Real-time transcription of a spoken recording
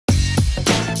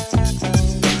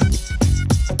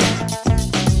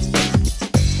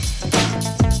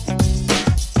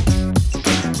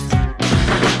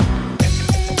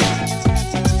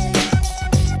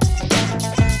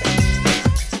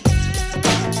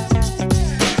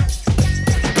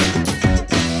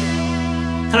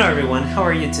How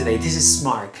are you today? This is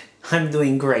Marc. I'm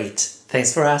doing great.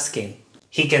 Thanks for asking.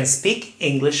 He can speak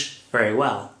English very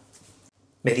well.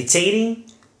 Meditating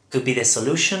could be the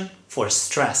solution for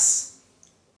stress.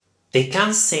 They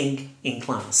can't sing in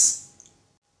class.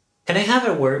 Can I have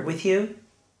a word with you?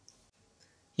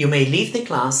 You may leave the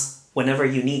class whenever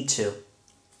you need to.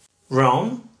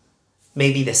 Rome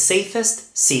may be the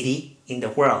safest city in the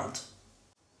world.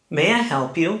 May I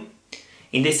help you?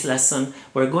 In this lesson,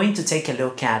 we're going to take a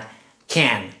look at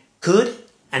can, could,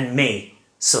 and may.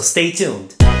 So stay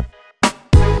tuned.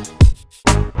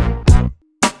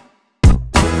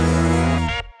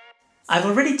 I've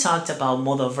already talked about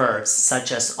modal verbs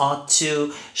such as ought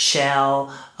to,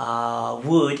 shall,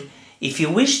 would. If you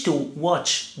wish to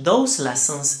watch those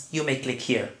lessons, you may click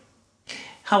here.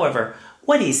 However,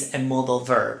 what is a modal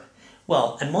verb?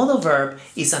 Well, a modal verb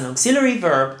is an auxiliary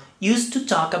verb used to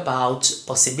talk about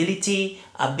possibility,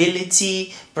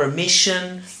 ability,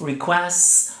 permission,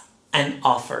 requests, and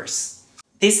offers.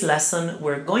 This lesson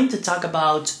we're going to talk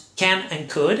about can and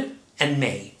could and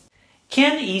may.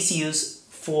 Can is used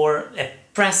for a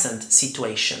present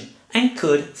situation and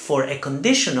could for a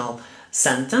conditional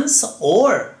sentence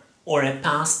or a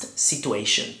past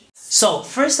situation. So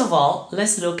first of all,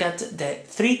 let's look at the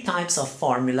three types of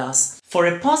formulas. For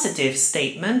a positive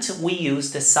statement, we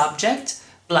use the subject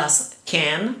plus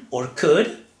can or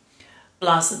could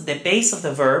plus the base of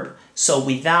the verb, so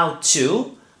without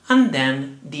to, and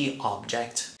then the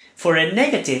object. For a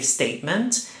negative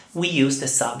statement, we use the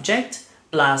subject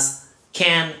plus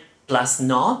can plus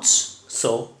not,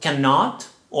 so cannot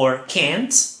or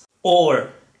can't,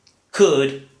 or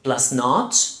could plus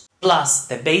not, plus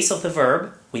the base of the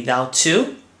verb without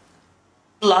to,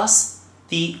 plus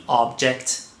the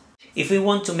object. If we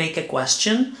want to make a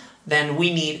question, then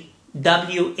we need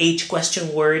WH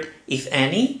question word, if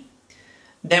any.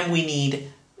 Then we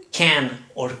need can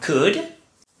or could,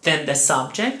 then the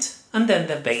subject, and then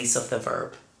the base of the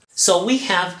verb. So we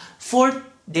have 4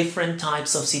 different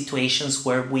types of situations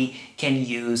where we can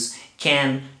use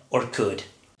can or could.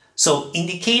 So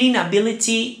indicating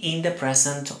ability in the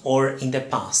present or in the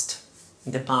past.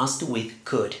 In the past with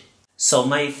could. So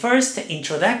my first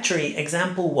introductory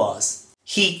example was,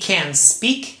 he can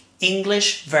speak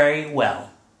English very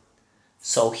well.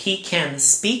 So he can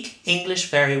speak English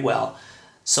very well.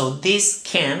 So this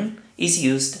can is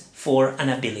used for an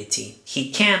ability.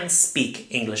 He can speak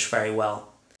English very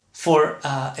well. For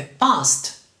a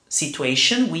past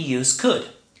situation, we use could.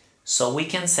 So we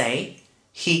can say,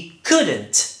 he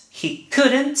couldn't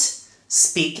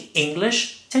speak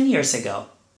English 10 years ago.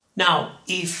 Now,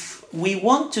 if we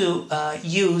want to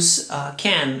use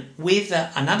can with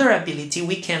another ability,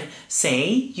 we can say,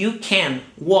 you can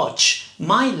watch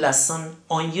my lesson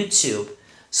on YouTube.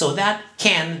 So that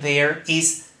can there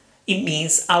it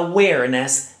means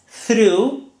awareness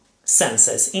through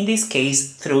senses. In this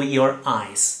case, through your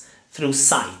eyes, through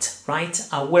sight, right?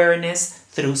 Awareness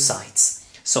through sights.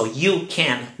 So you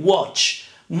can watch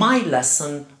my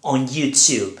lesson on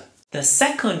YouTube. The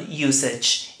second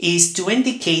usage is to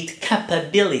indicate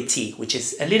capability, which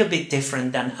is a little bit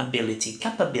different than ability.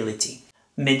 Capability.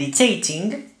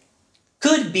 Meditating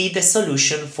could be the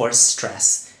solution for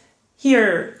stress.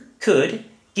 Here, could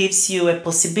gives you a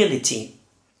possibility.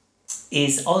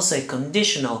 Is also a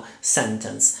conditional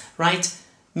sentence, right?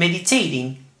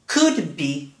 Meditating could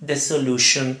be the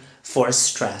solution for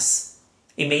stress.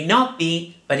 It may not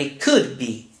be, but it could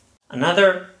be.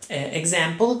 Another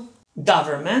example,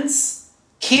 governments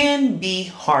can be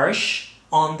harsh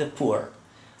on the poor.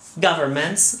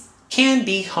 Governments can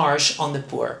be harsh on the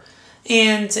poor.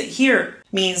 And here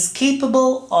means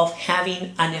capable of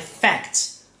having an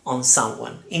effect on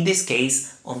someone, in this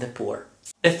case, on the poor.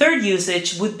 The third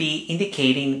usage would be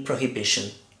indicating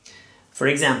prohibition. For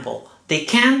example, they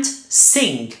can't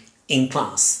sing in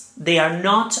class. They are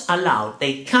not allowed.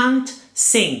 They can't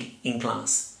sing in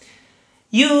class.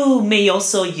 You may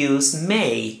also use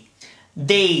may.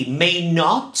 They may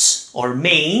not or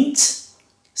mayn't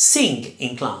sing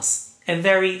in class. A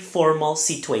very formal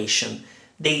situation.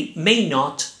 They may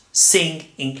not sing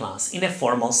in class in a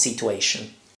formal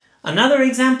situation. Another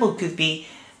example could be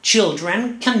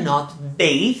children cannot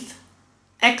bathe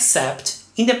except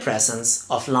in the presence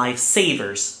of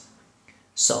lifesavers.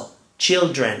 So,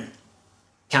 children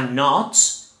cannot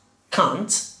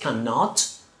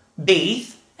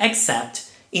bathe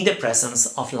except in the presence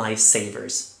of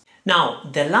lifesavers. Now,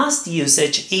 the last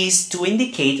usage is to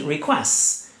indicate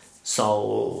requests.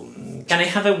 So, can I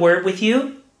have a word with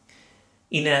you?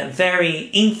 In a very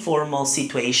informal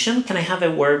situation, can I have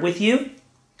a word with you?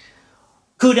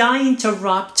 Could I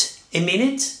interrupt a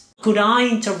minute? Could I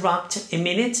interrupt a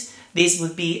minute? This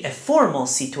would be a formal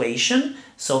situation,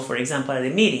 so for example at a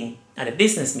meeting, at a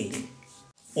business meeting.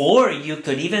 Or you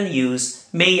could even use,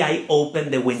 may I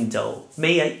open the window?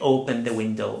 May I open the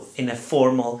window in a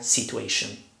formal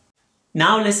situation.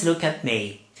 Now let's look at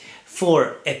may.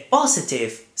 For a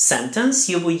positive sentence,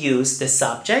 you will use the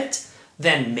subject,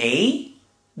 then may,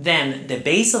 then the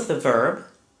base of the verb,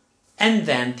 and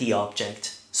then the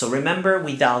object. So remember,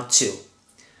 without to.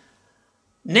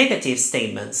 Negative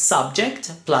statement,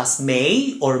 subject plus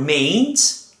may or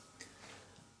mayn't,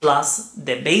 plus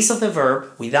the base of the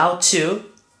verb without to,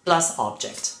 plus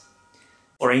object.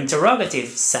 For interrogative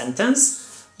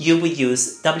sentence, you will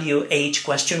use WH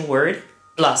question word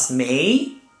plus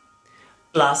may,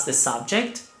 plus the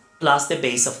subject, plus the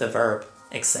base of the verb,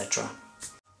 etc.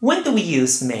 When do we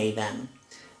use may then?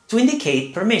 To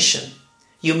indicate permission.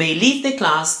 You may leave the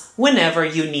class whenever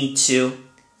you need to.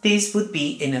 This would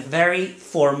be in a very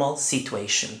formal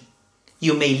situation.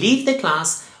 You may leave the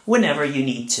class whenever you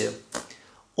need to.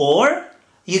 Or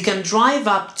you can drive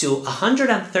up to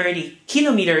 130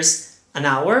 kilometers an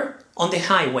hour on the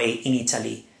highway in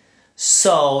Italy.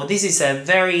 So this is a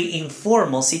very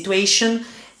informal situation,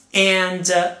 and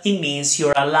it means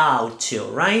you're allowed to,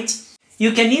 right?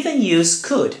 You can even use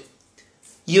could.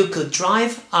 You could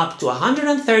drive up to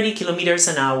 130 kilometers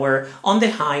an hour on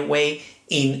the highway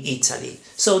in Italy.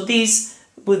 So this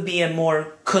would be a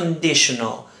more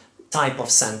conditional type of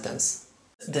sentence.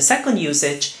 The second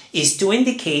usage is to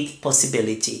indicate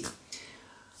possibility.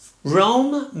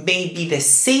 Rome may be the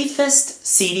safest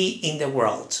city in the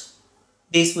world.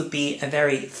 This would be a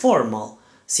very formal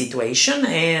situation,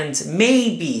 and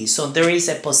maybe, so there is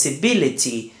a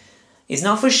possibility. It's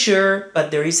not for sure,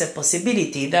 but there is a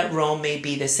possibility that Rome may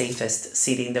be the safest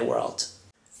city in the world.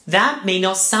 That may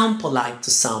not sound polite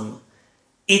to some.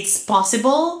 It's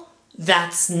possible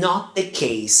that's not the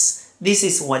case. This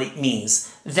is what it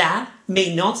means. That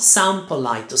may not sound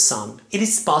polite to some. It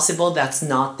is possible that's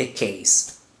not the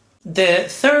case. The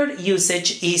third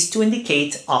usage is to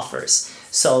indicate offers.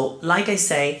 So, like I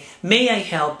say, may I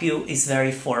help you is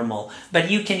very formal,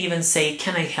 but you can even say,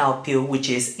 can I help you, which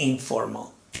is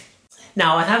informal.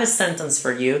 Now, I have a sentence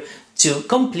for you to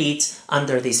complete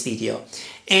under this video,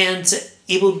 and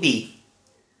it will be,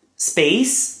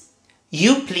 space,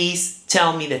 you please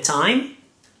tell me the time.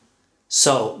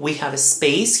 So, we have a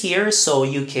space here, so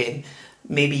you can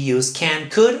maybe use can,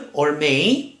 could, or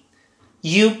may.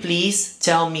 You please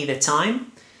tell me the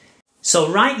time.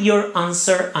 So write your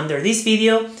answer under this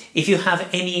video. If you have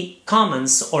any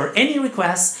comments or any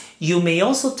requests, you may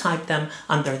also type them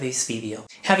under this video.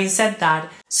 Having said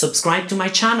that, subscribe to my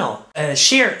channel,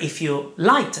 share if you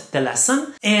liked the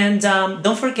lesson, and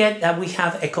don't forget that we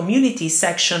have a community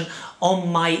section on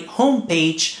my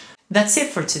homepage. That's it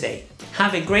for today.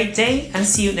 Have a great day and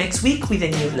see you next week with a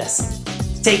new lesson.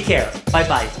 Take care. Bye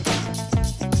bye.